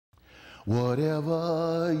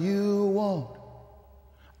Whatever you want,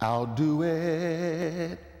 I'll do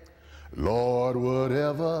it. Lord,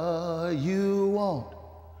 whatever you want,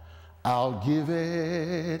 I'll give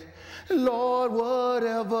it. Lord,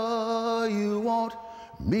 whatever you want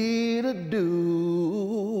me to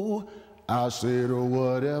do, I said, oh,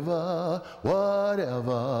 whatever.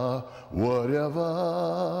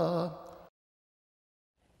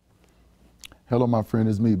 Hello, my friend,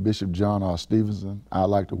 it's me, Bishop John R. Stevenson. I'd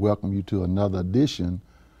like to welcome you to another edition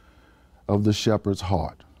of the Shepherd's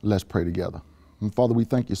Heart. Let's pray together. And Father, we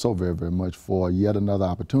thank you so very, very much for yet another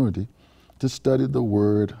opportunity to study the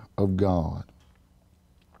Word of God.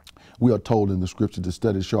 We are told in the Scripture to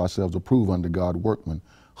study to show ourselves approved unto God, workmen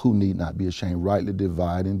who need not be ashamed, rightly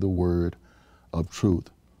dividing the word of truth.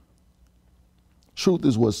 Truth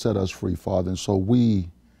is what set us free, Father, and so we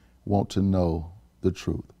want to know the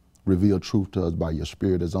truth. Reveal truth to us by your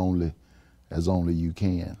Spirit as only you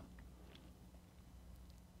can.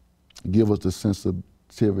 Give us the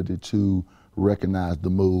sensitivity to recognize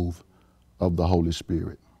the move of the Holy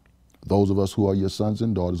Spirit. Those of us who are your sons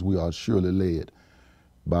and daughters, we are surely led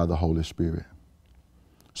by the Holy Spirit.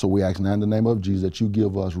 So we ask now in the name of Jesus that you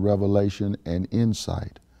give us revelation and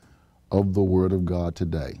insight of the Word of God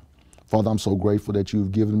today. Father, I'm so grateful that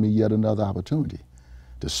you've given me yet another opportunity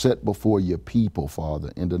to set before your people,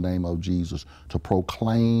 Father, in the name of Jesus, to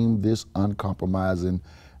proclaim this uncompromising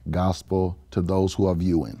gospel to those who are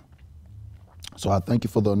viewing. So I thank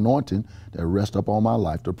you for the anointing that rests upon my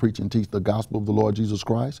life to preach and teach the gospel of the Lord Jesus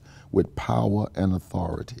Christ with power and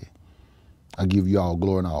authority. I give you all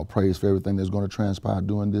glory and all praise for everything that's going to transpire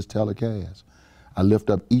during this telecast. I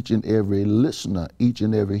lift up each and every listener, each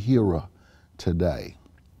and every hearer today.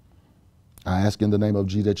 I ask in the name of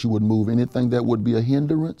Jesus that you would move anything that would be a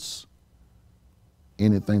hindrance,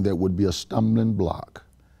 anything that would be a stumbling block.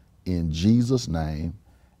 In Jesus' name,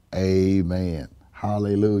 amen.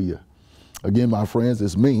 Hallelujah. Again, my friends,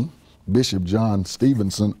 it's me, Bishop John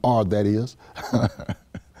Stevenson, or that is,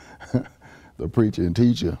 the preacher and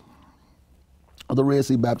teacher of the Red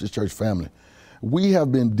Sea Baptist Church family. We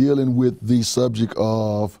have been dealing with the subject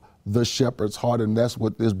of the shepherd's heart, and that's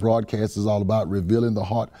what this broadcast is all about, revealing the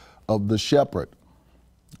heart of the shepherd,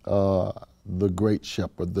 the great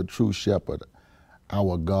shepherd, the true shepherd,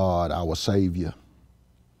 our God, our Savior.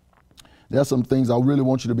 There's some things I really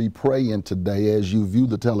want you to be praying today as you view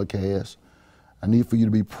the telecast. I need for you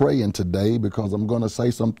to be praying today because I'm going to say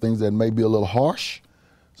some things that may be a little harsh,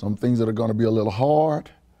 some things that are going to be a little hard,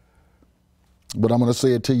 but I'm going to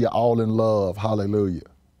say it to you all in love. Hallelujah.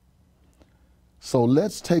 So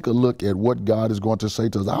let's take a look at what God is going to say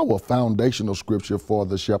to us. Our foundational scripture for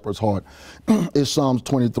the shepherd's heart is Psalms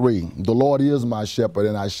 23. The Lord is my shepherd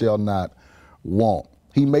and I shall not want.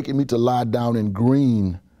 He maketh me to lie down in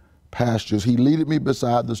green pastures. He leadeth me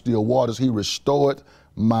beside the still waters. He restored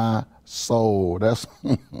my soul. That's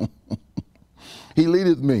He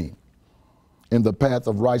leadeth me in the path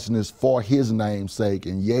of righteousness for his name's sake.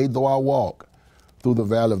 And yea, though I walk through the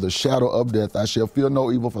valley of the shadow of death, I shall fear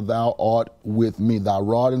no evil, for thou art with me. Thy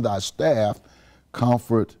rod and thy staff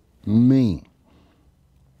comfort me.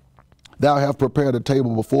 Thou hast prepared a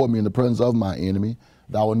table before me in the presence of my enemy.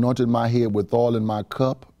 Thou anointed my head with oil, and my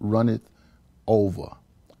cup runneth over.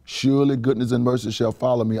 Surely goodness and mercy shall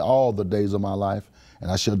follow me all the days of my life,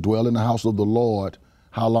 and I shall dwell in the house of the Lord.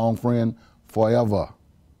 How long, friend? Forever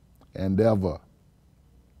and ever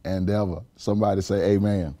and ever. Somebody say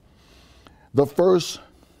amen. The first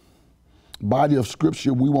body of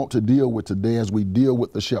scripture we want to deal with today as we deal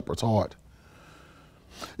with the shepherd's heart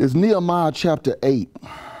is Nehemiah chapter 8.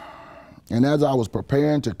 And as I was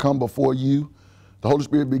preparing to come before you, the Holy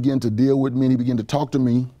Spirit began to deal with me, and he began to talk to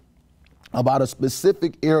me about a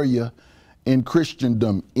specific area in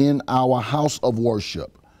Christendom, in our house of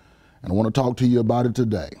worship. And I want to talk to you about it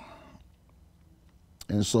today.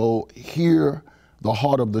 And so hear the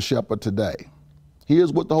heart of the shepherd today.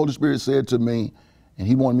 Here's what the Holy Spirit said to me, and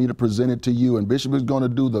he wanted me to present it to you. And Bishop is going to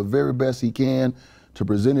do the very best he can to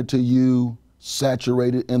present it to you,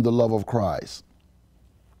 saturated in the love of Christ.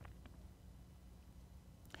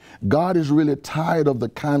 God is really tired of the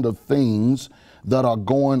kind of things that are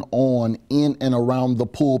going on in and around the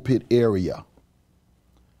pulpit area.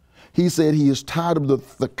 He said he is tired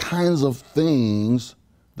of the kinds of things,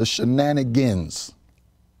 the shenanigans,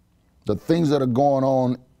 the things that are going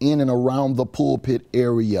on in and around the pulpit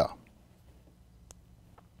area.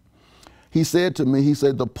 He said to me, he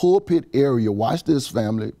said, the pulpit area, watch this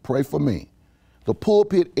family, pray for me. The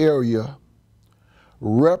pulpit area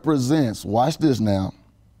represents, watch this now,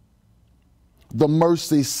 the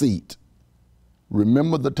mercy seat.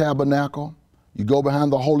 Remember the tabernacle? You go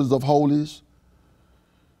behind the holies of holies.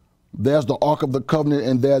 there's the Ark of the Covenant,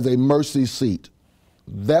 and there's a mercy seat.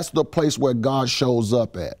 That's the place where God shows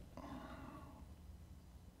up at.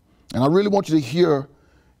 And I really want you to hear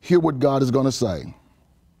what God is going to say.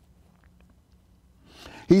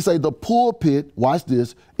 He said the pulpit, watch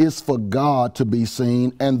this, is for God to be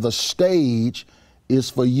seen, and the stage is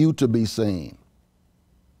for you to be seen.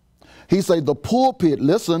 He said the pulpit,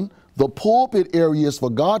 listen, the pulpit area is for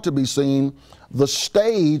God to be seen. The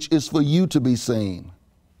stage is for you to be seen.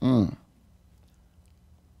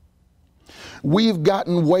 We've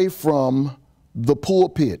gotten away from the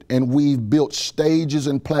pulpit and we've built stages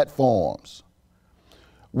and platforms.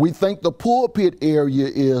 We think the pulpit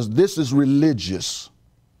area this is religious.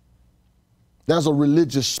 There's a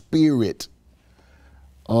religious spirit.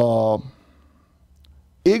 Ignorance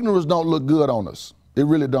don't look good on us. It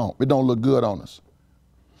really don't. It don't look good on us.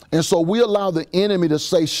 And so we allow the enemy to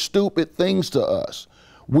say stupid things to us.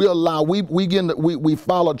 We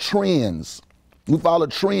follow trends. We follow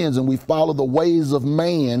trends and we follow the ways of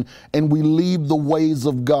man, and we leave the ways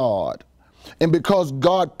of God. And because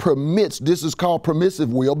God permits, this is called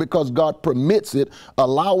permissive will, because God permits it,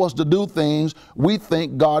 allow us to do things, we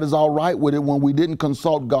think God is all right with it when we didn't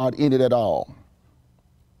consult God in it at all.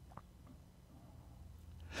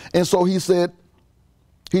 And so he said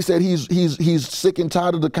he's sick and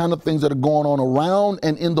tired of the kind of things that are going on around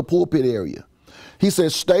and in the pulpit area. He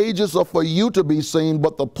says stages are for you to be seen,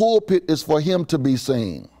 but the pulpit is for him to be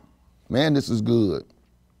seen. Man, this is good.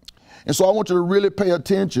 And so I want you to really pay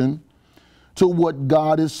attention to what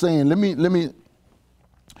God is saying.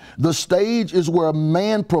 The stage is where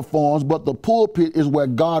man performs, but the pulpit is where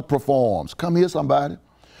God performs. Come here, somebody.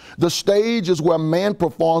 The stage is where man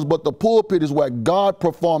performs, but the pulpit is where God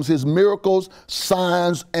performs his miracles,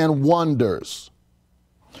 signs, and wonders.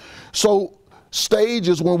 So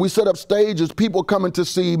stages, when we set up stages, people coming to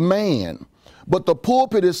see man. But the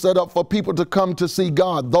pulpit is set up for people to come to see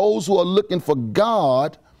God. Those who are looking for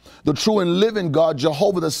God, the true and living God,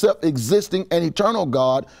 Jehovah, the self-existing and eternal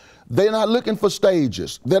God, they're not looking for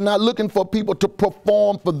stages. They're not looking for people to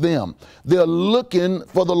perform for them. They're looking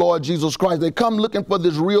for the Lord Jesus Christ. They come looking for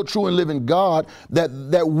this real, true, and living God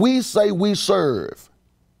that we say we serve.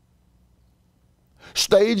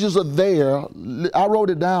 Stages are there. I wrote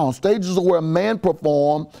it down. Stages are where man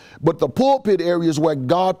performs, but the pulpit area is where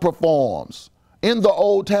God performs. In the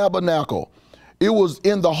old tabernacle, it was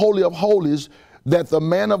in the Holy of Holies that the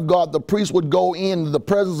man of God, the priest, would go in, the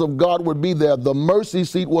presence of God would be there. The mercy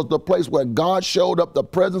seat was the place where God showed up. The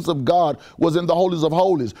presence of God was in the holies of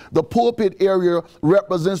holies. The pulpit area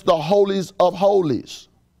represents the holies of holies.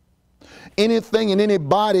 Anything and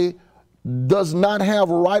anybody does not have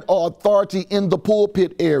right or authority in the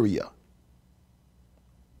pulpit area.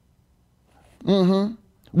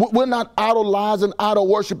 We're not idolizing, idol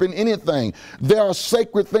worshiping anything. There are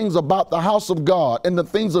sacred things about the house of God and the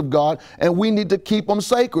things of God, and we need to keep them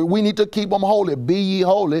sacred. We need to keep them holy. Be ye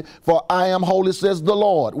holy, for I am holy, says the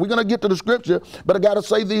Lord. We're going to get to the scripture, but I got to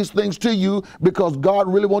say these things to you because God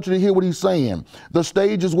really wants you to hear what he's saying. The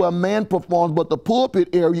stage is where man performs, but the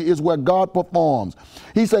pulpit area is where God performs.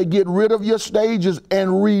 He said, get rid of your stages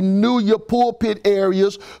and renew your pulpit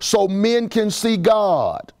areas so men can see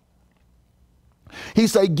God. He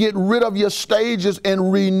said, get rid of your stages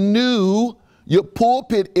and renew your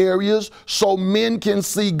pulpit areas so men can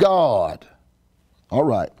see God. All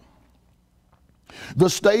right. The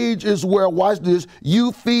stage is where, watch this,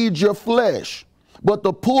 you feed your flesh, but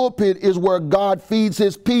the pulpit is where God feeds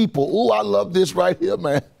his people. Oh, I love this right here,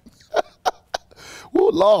 man. Oh,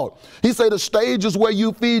 Lord. He said the stage is where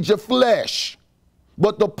you feed your flesh,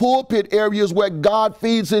 but the pulpit area is where God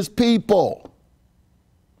feeds his people.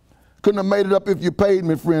 Couldn't have made it up if you paid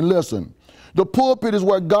me, friend. Listen, the pulpit is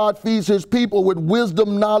where God feeds his people with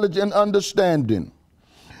wisdom, knowledge, and understanding.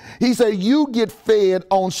 He said you get fed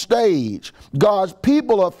on stage. God's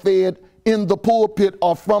people are fed in the pulpit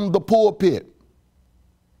or from the pulpit.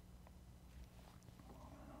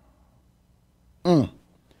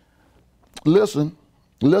 Listen,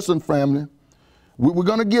 family. We're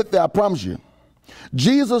going to get there, I promise you.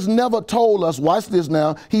 Jesus never told us, watch this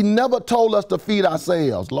now, he never told us to feed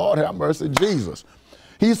ourselves. Lord have mercy, Jesus.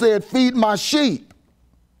 He said, feed my sheep.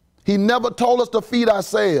 He never told us to feed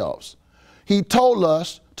ourselves. He told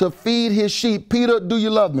us to feed his sheep. Peter, do you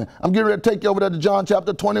love me? I'm getting ready to take you over there to John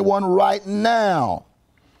chapter 21 right now.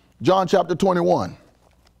 John chapter 21.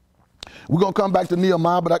 We're going to come back to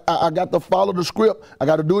Nehemiah, but I got to follow the script. I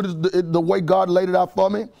got to do it the way God laid it out for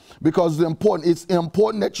me because it's important. It's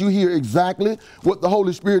important that you hear exactly what the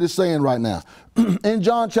Holy Spirit is saying right now. In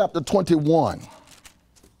John chapter 21,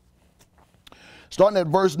 starting at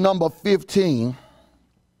verse number 15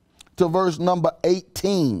 to verse number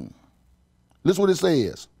 18. Listen what it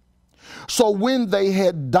says. So when they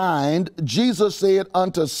had dined, Jesus said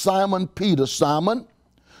unto Simon Peter, Simon,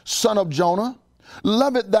 son of Jonah,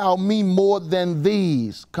 lovest thou me more than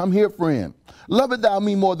these? Come here, friend. Lovest thou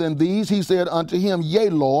me more than these? He said unto him, Yea,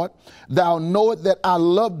 Lord, thou knowest that I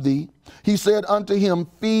love thee. He said unto him,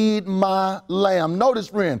 Feed my lamb. Notice,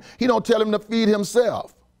 friend, he don't tell him to feed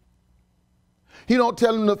himself. He don't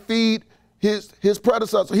tell him to feed his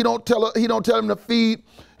predecessor. He don't tell him to feed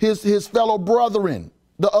his fellow brethren,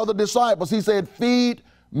 the other disciples. He said, Feed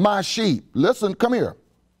my sheep. Listen, come here.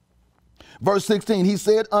 Verse 16, he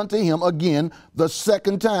said unto him again the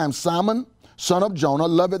second time, Simon, son of Jonah,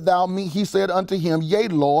 lovest thou me? He said unto him, Yea,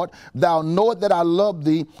 Lord, thou knowest that I love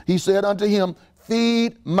thee. He said unto him,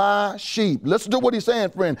 Feed my sheep. Listen to what he's saying,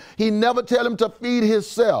 friend. He never tell him to feed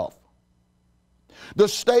himself. The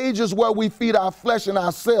stage is where we feed our flesh and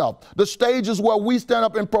ourselves. The stage is where we stand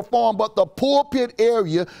up and perform, but the pulpit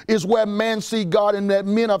area is where men see God and that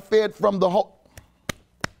men are fed from the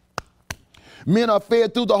men are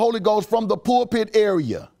fed through the Holy Ghost from the pulpit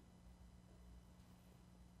area.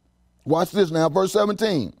 Watch this now, verse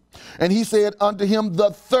 17. And he said unto him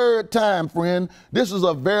the third time, friend, this is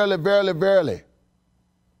a verily, verily, verily.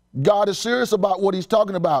 God is serious about what he's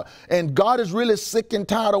talking about. And God is really sick and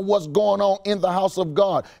tired of what's going on in the house of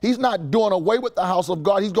God. He's not doing away with the house of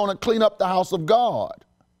God. He's going to clean up the house of God.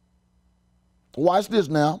 Watch this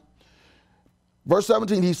now. Verse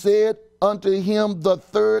 17, he said unto him the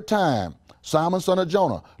third time, Simon, son of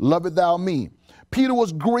Jonah, lovest thou me? Peter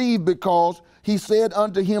was grieved because he said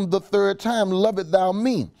unto him the third time, lovest thou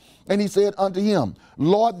me? And he said unto him,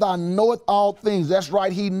 Lord, thou knowest all things. That's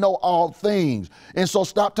right, he know all things. And so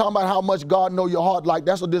stop talking about how much God know your heart. Like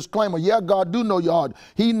that's a disclaimer. Yeah, God do know your heart.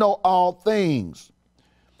 He know all things.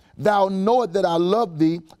 Thou knowest that I love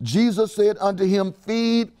thee. Jesus said unto him,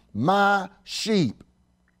 Feed my sheep.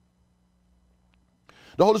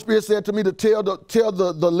 The Holy Spirit said to me to tell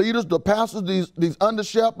the leaders, the pastors, these under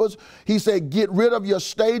shepherds, he said, get rid of your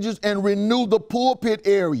stages and renew the pulpit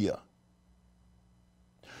area.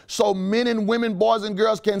 So men and women, boys and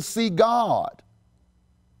girls can see God.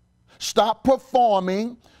 Stop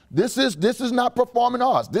performing. This is not performing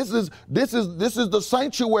arts. This is the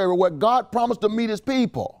sanctuary where God promised to meet his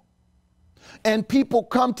people. And people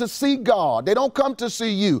come to see God. They don't come to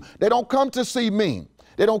see you. They don't come to see me.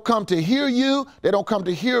 They don't come to hear you. They don't come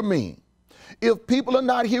to hear me. If people are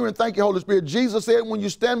not hearing, thank you, Holy Spirit. Jesus said, when you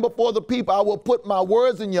stand before the people, I will put my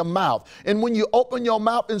words in your mouth. And when you open your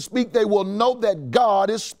mouth and speak, they will know that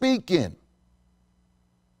God is speaking.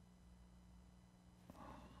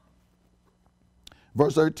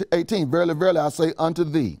 Verse 18, verily, verily, I say unto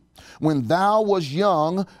thee, when thou was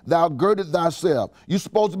young, thou girded thyself. You're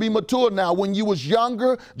supposed to be mature now. When you was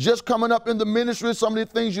younger, just coming up in the ministry, some of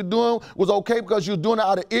the things you're doing was okay because you're doing it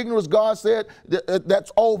out of ignorance. God said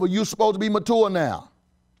that's over. You're supposed to be mature now.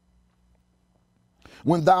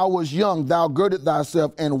 When thou was young, thou girded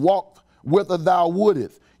thyself and walked whither thou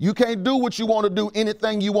wouldest. You can't do what you want to do,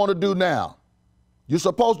 anything you want to do now. You're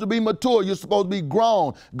supposed to be mature. You're supposed to be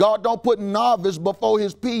grown. God don't put novice before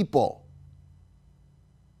his people.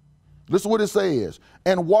 Listen what it says.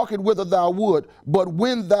 And walk it whither thou would, but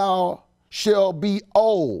when thou shalt be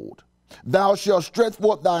old, thou shalt stretch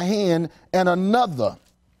forth thy hand, and another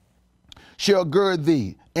shall gird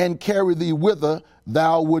thee and carry thee whither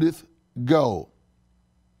thou wouldest go.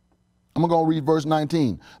 I'm going to read verse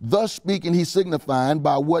 19. Thus speaking, he signifying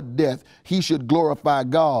by what death he should glorify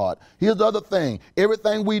God. Here's the other thing.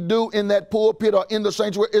 Everything we do in that pulpit or in the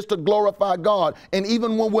sanctuary is to glorify God. And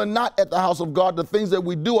even when we're not at the house of God, the things that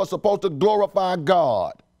we do are supposed to glorify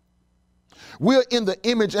God. We're in the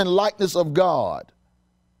image and likeness of God.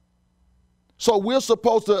 So we're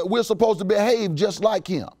supposed to behave just like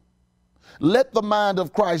him. Let the mind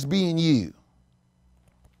of Christ be in you.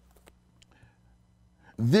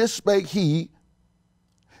 This spake he,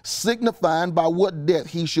 signifying by what death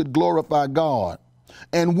he should glorify God.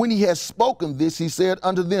 And when he had spoken this, he said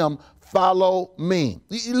unto them, Follow me.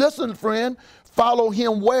 Listen, friend, follow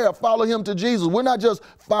him where? Follow him to Jesus. We're not just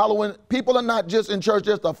following, people are not just in church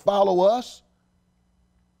just to follow us.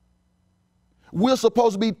 We're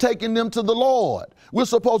supposed to be taking them to the Lord. We're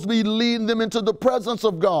supposed to be leading them into the presence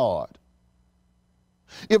of God.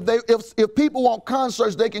 If people want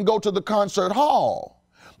concerts, they can go to the concert hall.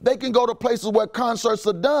 They can go to places where concerts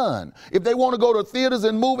are done. If they want to go to theaters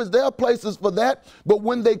and movies, there are places for that. But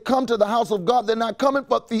when they come to the house of God, they're not coming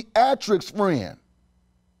for theatrics, friend.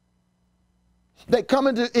 They come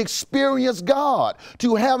in to experience God,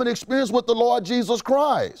 to have an experience with the Lord Jesus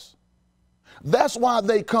Christ. That's why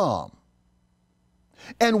they come.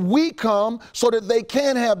 And we come so that they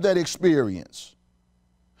can have that experience.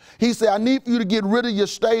 He said, I need for you to get rid of your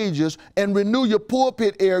stages and renew your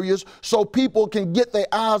pulpit areas so people can get their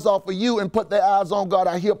eyes off of you and put their eyes on God.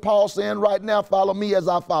 I hear Paul saying right now, follow me as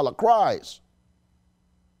I follow Christ.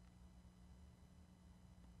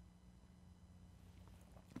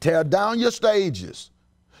 Tear down your stages.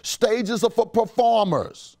 Stages are for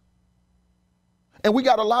performers. And we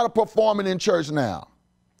got a lot of performing in church now.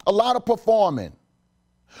 A lot of performing.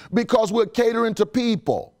 Because we're catering to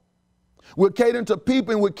people. We're catering to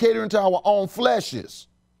people and we're catering to our own fleshes.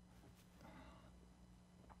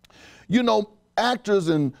 You know, actors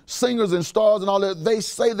and singers and stars and all that, they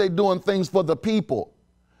say they're doing things for the people.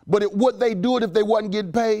 But would they do it if they wasn't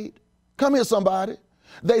getting paid? Come here, somebody.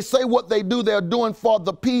 They say what they do, they're doing for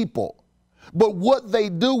the people. But would they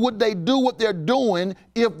do what they're doing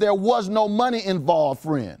if there was no money involved,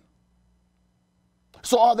 friend?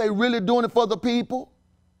 So are they really doing it for the people?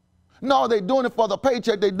 No, they're doing it for the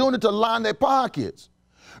paycheck. They're doing it to line their pockets.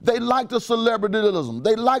 They like the celebrityism.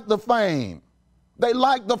 They like the fame. They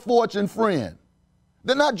like the fortune friend.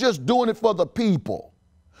 They're not just doing it for the people.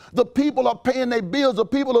 The people are paying their bills. The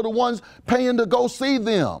people are the ones paying to go see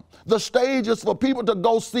them. The stage is for people to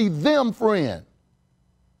go see them, friend.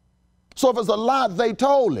 So if it's a lie, they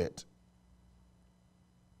told it.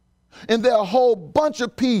 And there are a whole bunch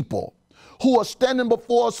of people who are standing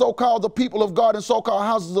before so-called the people of God and so-called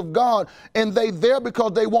houses of God, and they there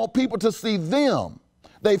because they want people to see them.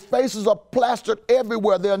 Their faces are plastered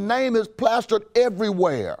everywhere. Their name is plastered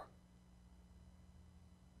everywhere.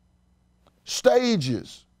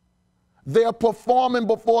 Stages. They're performing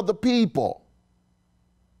before the people.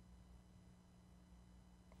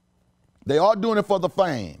 They are doing it for the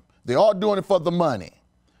fame. They are doing it for the money.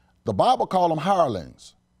 The Bible called them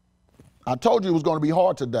hirelings. I told you it was going to be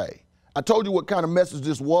hard today. I told you what kind of message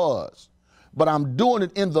this was. But I'm doing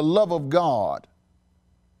it in the love of God.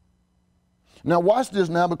 Now watch this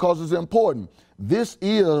now because it's important. This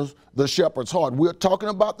is the shepherd's heart. We're talking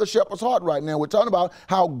about the shepherd's heart right now. We're talking about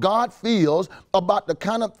how God feels about the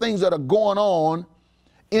kind of things that are going on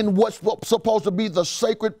in what's supposed to be the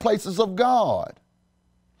sacred places of God.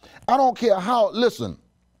 I don't care how, listen,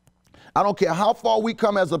 I don't care how far we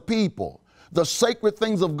come as a people. The sacred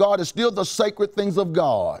things of God is still the sacred things of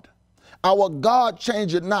God. Our God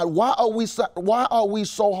change it not. Why are we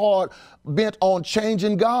so hard bent on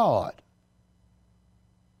changing God?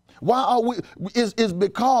 Why are we? It's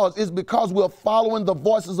because we're following the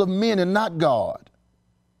voices of men and not God.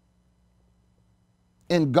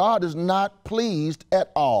 And God is not pleased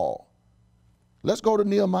at all. Let's go to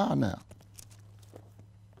Nehemiah now.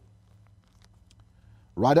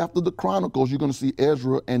 Right after the Chronicles, you're going to see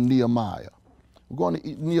Ezra and Nehemiah. We're going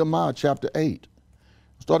to Nehemiah chapter 8.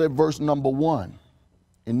 Start at verse number 1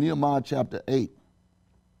 in Nehemiah chapter 8.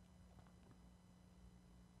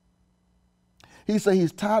 He said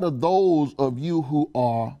he's tired of those of you who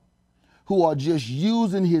are just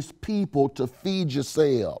using his people to feed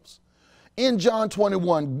yourselves. In John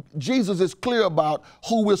 21, Jesus is clear about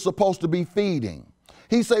who we're supposed to be feeding.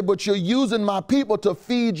 He said, but you're using my people to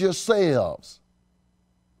feed yourselves.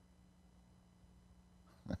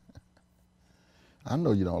 I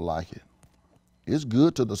know you don't like it. It's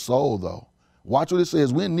good to the soul, though. Watch what it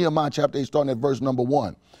says. We're in Nehemiah chapter 8, starting at verse number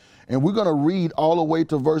 1. And we're going to read all the way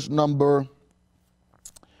to verse number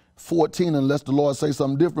 14, unless the Lord say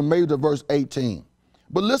something different, maybe to verse 18.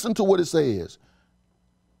 But listen to what it says.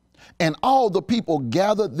 And all the people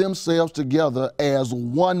gathered themselves together as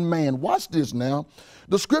one man. Watch this now.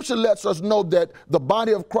 The scripture lets us know that the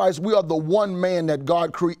body of Christ, we are the one man that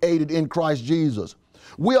God created in Christ Jesus.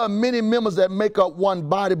 We are many members that make up one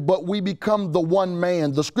body, but we become the one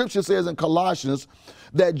man. The scripture says in Colossians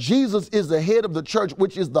that Jesus is the head of the church,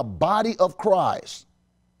 which is the body of Christ.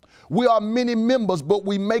 We are many members, but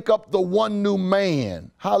we make up the one new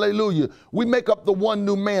man. Hallelujah. We make up the one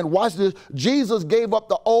new man. Watch this. Jesus gave up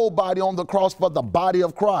the old body on the cross for the body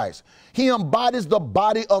of Christ. He embodies the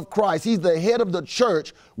body of Christ. He's the head of the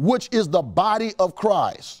church, which is the body of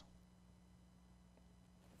Christ.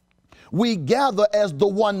 We gather as the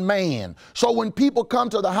one man. So when people come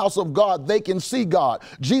to the house of God, they can see God.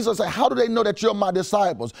 Jesus said, how do they know that you're my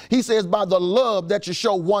disciples? He says, by the love that you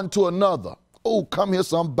show one to another. Oh, come here,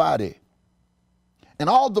 somebody. And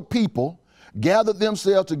all the people gathered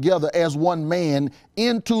themselves together as one man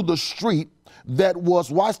into the street that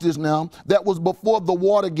was, watch this now, that was before the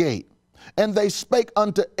water gate. And they spake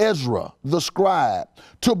unto Ezra, the scribe,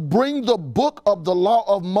 to bring the book of the law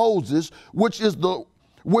of Moses, which the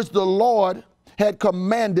Lord had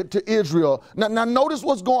commanded to Israel. Now notice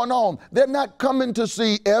what's going on. They're not coming to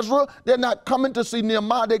see Ezra. They're not coming to see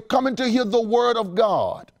Nehemiah. They're coming to hear the word of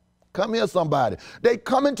God. Come here, somebody. They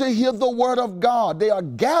coming to hear the word of God. They are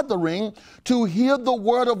gathering to hear the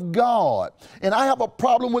word of God. And I have a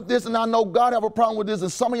problem with this, and I know God have a problem with this, and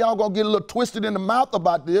some of y'all going to get a little twisted in the mouth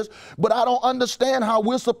about this, but I don't understand how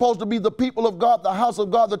we're supposed to be the people of God, the house of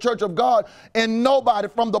God, the church of God, and nobody,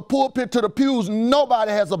 from the pulpit to the pews,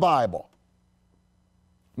 nobody has a Bible.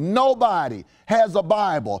 Nobody has a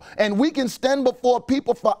Bible. And we can stand before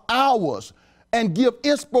people for hours and give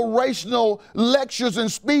inspirational lectures and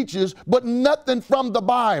speeches, but nothing from the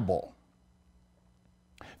Bible.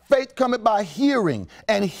 Faith cometh by hearing,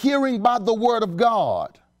 and hearing by the word of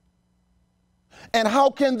God. And how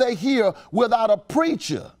can they hear without a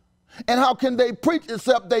preacher? And how can they preach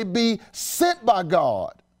except they be sent by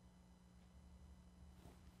God?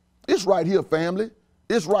 It's right here, family.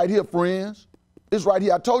 It's right here, friends. It's right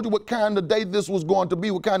here. I told you what kind of day this was going to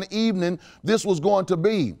be, what kind of evening this was going to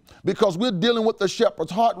be, because we're dealing with the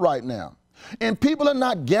shepherd's heart right now. And people are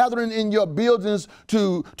not gathering in your buildings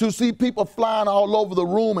to see people flying all over the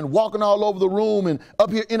room and walking all over the room and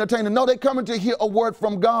up here entertaining. No, they're coming to hear a word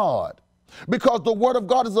from God. Because the word of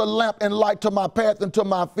God is a lamp and light to my path and to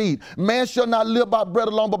my feet. Man shall not live by bread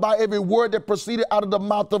alone, but by every word that proceeded out of the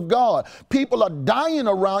mouth of God. People are dying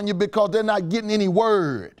around you because they're not getting any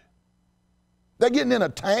word. They're getting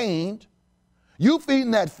entertained. You feeding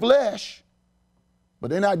that flesh, but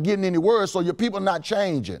they're not getting any word, so your people are not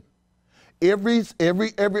changing. Every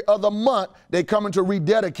other month, they're coming to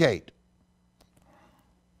rededicate.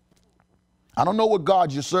 I don't know what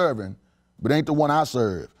God you're serving, but it ain't the one I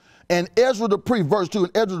serve. And Ezra the priest, verse 2,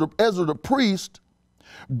 and Ezra the priest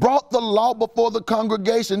brought the law before the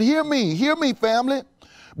congregation. Hear me, family.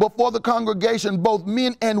 Before the congregation, both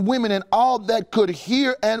men and women, and all that could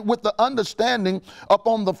hear, and with the understanding,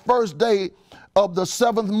 upon the first day of the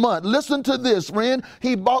 7th month. Listen to this, friend.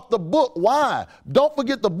 He bought the book. Why? Don't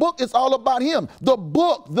forget the book. It's all about him. The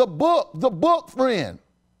book, friend.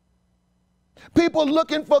 People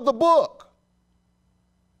looking for the book.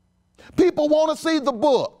 People want to see the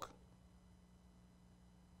book.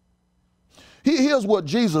 Here's what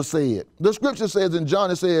Jesus said. The scripture says in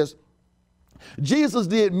John, it says, Jesus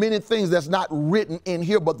did many things that's not written in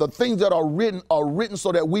here, but the things that are written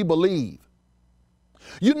so that we believe.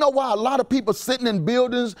 You know why a lot of people sitting in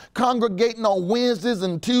buildings, congregating on Wednesdays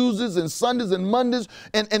and Tuesdays and Sundays and Mondays,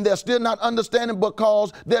 and they're still not understanding?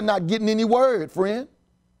 Because they're not getting any word, friend.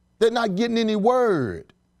 They're not getting any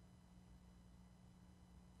word.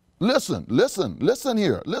 Listen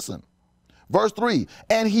here, listen. Verse 3,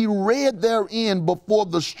 and he read therein before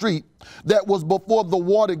the street that was before the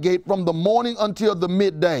water gate from the morning until the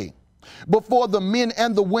midday, before the men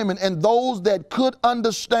and the women and those that could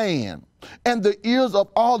understand. And the ears of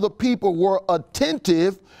all the people were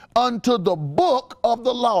attentive unto the book of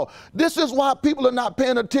the law. This is why people are not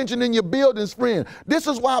paying attention in your buildings, friend. This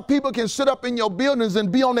is why people can sit up in your buildings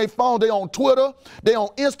and be on their phone. They on Twitter, they on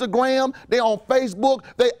Instagram, they on Facebook,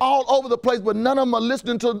 they all over the place, but none of them are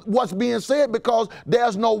listening to what's being said because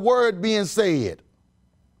there's no word being said.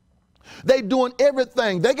 They doing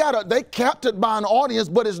everything. They captured by an audience,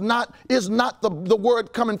 but it's not the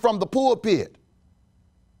word coming from the pulpit.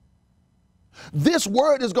 This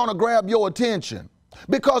word is going to grab your attention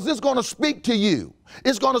because it's going to speak to you.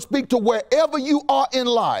 It's going to speak to wherever you are in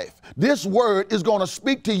life. This word is going to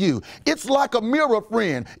speak to you. It's like a mirror,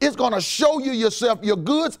 friend. It's going to show you yourself, your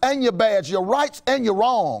goods and your bads, your rights and your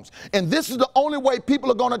wrongs. And this is the only way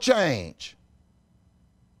people are going to change.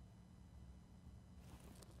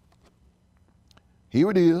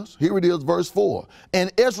 Here it is, verse 4.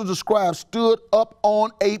 And Ezra the scribe stood up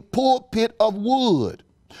on a pulpit of wood,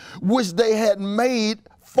 which they had made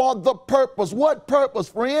for the purpose. What purpose,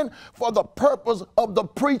 friend? For the purpose of the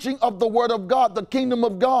preaching of the word of God, the kingdom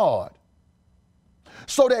of God.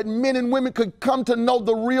 So that men and women could come to know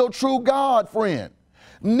the real true God, friend.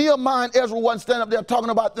 Nehemiah and Ezra wasn't standing up there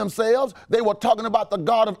talking about themselves. They were talking about the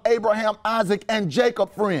God of Abraham, Isaac, and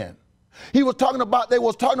Jacob, friend. They was talking about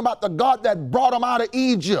the God that brought them out of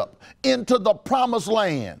Egypt into the promised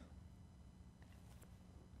land.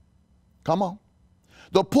 Come on.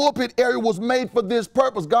 The pulpit area was made for this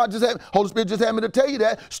purpose. Holy Spirit just had me to tell you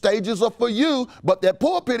that. Stages are for you, but that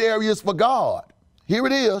pulpit area is for God. Here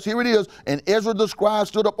it is. And Ezra the scribe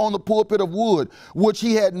stood up on the pulpit of wood, which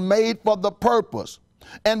he had made for the purpose.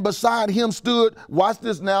 And beside him stood, watch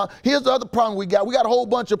this now, here's the other problem we got. We got a whole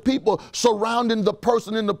bunch of people surrounding the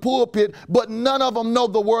person in the pulpit, but none of them know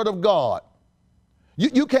the word of God.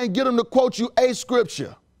 You can't get them to quote you a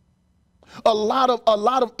scripture. A lot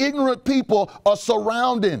of ignorant people are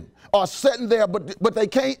sitting there, but they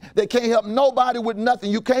can't help nobody with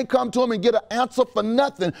nothing. You can't come to them and get an answer for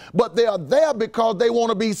nothing, but they are there because they want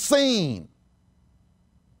to be seen.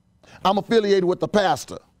 I'm affiliated with the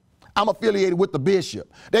pastor. I'm affiliated with the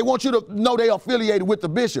bishop. They want you to know they're affiliated with the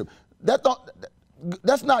bishop.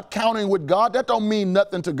 That's not counting with God. That don't mean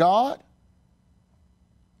nothing to God.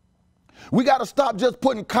 We got to stop just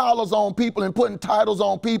putting collars on people and putting titles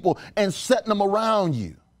on people and setting them around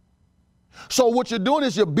you. So what you're doing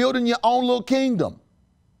is you're building your own little kingdom.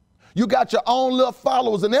 You got your own little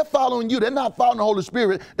followers, and they're following you. They're not following the Holy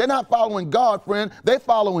Spirit. They're not following God, friend. They're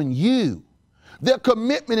following you. Their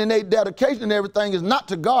commitment and their dedication and everything is not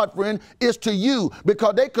to God, friend. It's to you,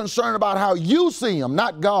 because they're concerned about how you see them,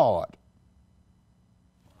 not God.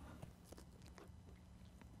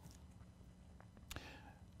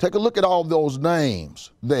 Take a look at all those names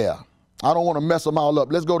there. I don't want to mess them all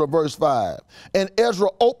up. Let's go to verse 5. And Ezra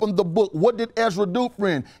opened the book. What did Ezra do,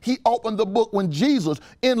 friend? He opened the book when Jesus,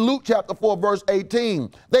 in Luke chapter 4, verse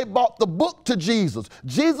 18, they brought the book to Jesus.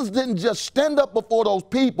 Jesus didn't just stand up before those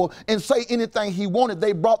people and say anything he wanted.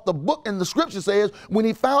 They brought the book, and the scripture says, when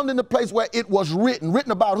he found in the place where it was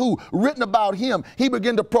written about who? Written about him. He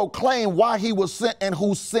began to proclaim why he was sent and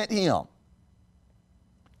who sent him.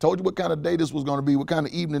 Told you what kind of day this was going to be, what kind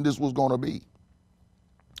of evening this was going to be.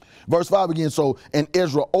 Verse 5 again, so, and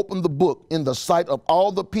Ezra opened the book in the sight of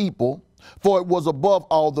all the people, for it was above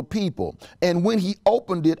all the people. And when he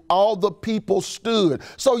opened it, all the people stood.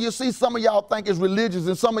 So you see, some of y'all think it's religious,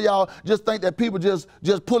 and some of y'all just think that people just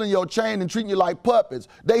pulling your chain and treating you like puppets.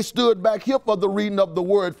 They stood back here for the reading of the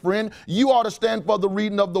word, friend. You ought to stand for the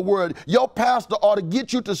reading of the word. Your pastor ought to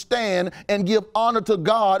get you to stand and give honor to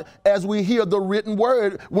God as we hear the written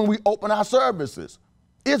word when we open our services.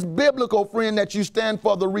 It's biblical, friend, that you stand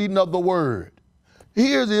for the reading of the word.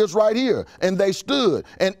 Here it is right here. And they stood,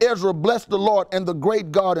 and Ezra blessed the Lord and the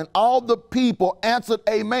great God, and all the people answered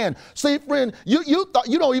amen. See, friend, you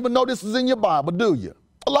don't even know this is in your Bible, do you?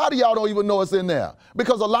 A lot of y'all don't even know it's in there,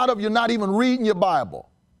 because a lot of you are not even reading your Bible.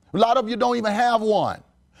 A lot of you don't even have one.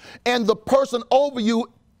 And the person over you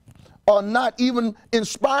are not even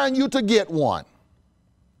inspiring you to get one.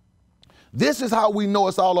 This is how we know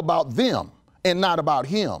it's all about them and not about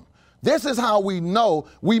him. This is how we know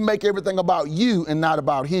we make everything about you and not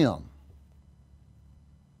about him.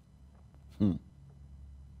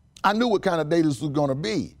 I knew what kind of day this was going to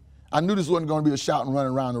be. I knew this wasn't going to be a shouting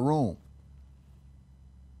running around the room.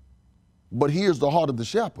 But here's the heart of the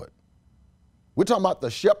shepherd. We're talking about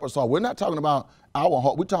the shepherd's heart. We're not talking about our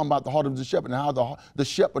heart. We're talking about the heart of the shepherd and how the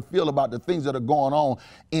shepherd feel about the things that are going on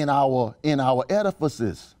in our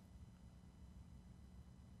edifices.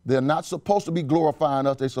 They're not supposed to be glorifying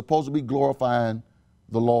us. They're supposed to be glorifying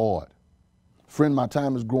the Lord. Friend, my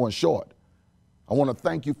time is growing short. I want to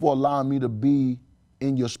thank you for allowing me to be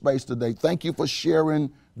in your space today. Thank you for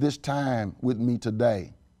sharing this time with me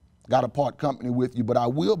today. Got to part company with you, but I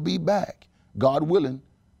will be back, God willing,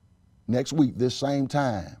 next week, this same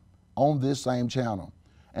time, on this same channel.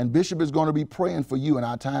 And Bishop is going to be praying for you in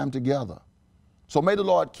our time together. So may the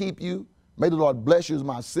Lord keep you. May the Lord bless you, is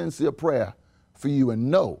my sincere prayer for you, and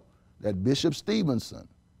know that Bishop Stevenson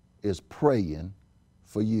is praying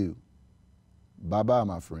for you. Bye-bye,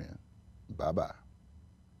 my friend. Bye-bye.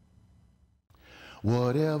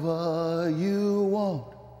 Whatever you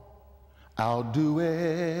want, I'll do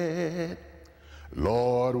it.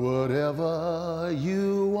 Lord, whatever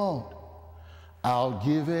you want, I'll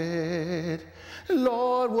give it.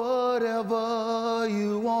 Lord, whatever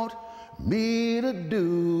you want me to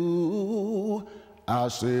do, I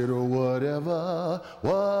said, whatever,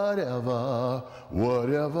 whatever,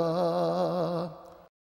 whatever.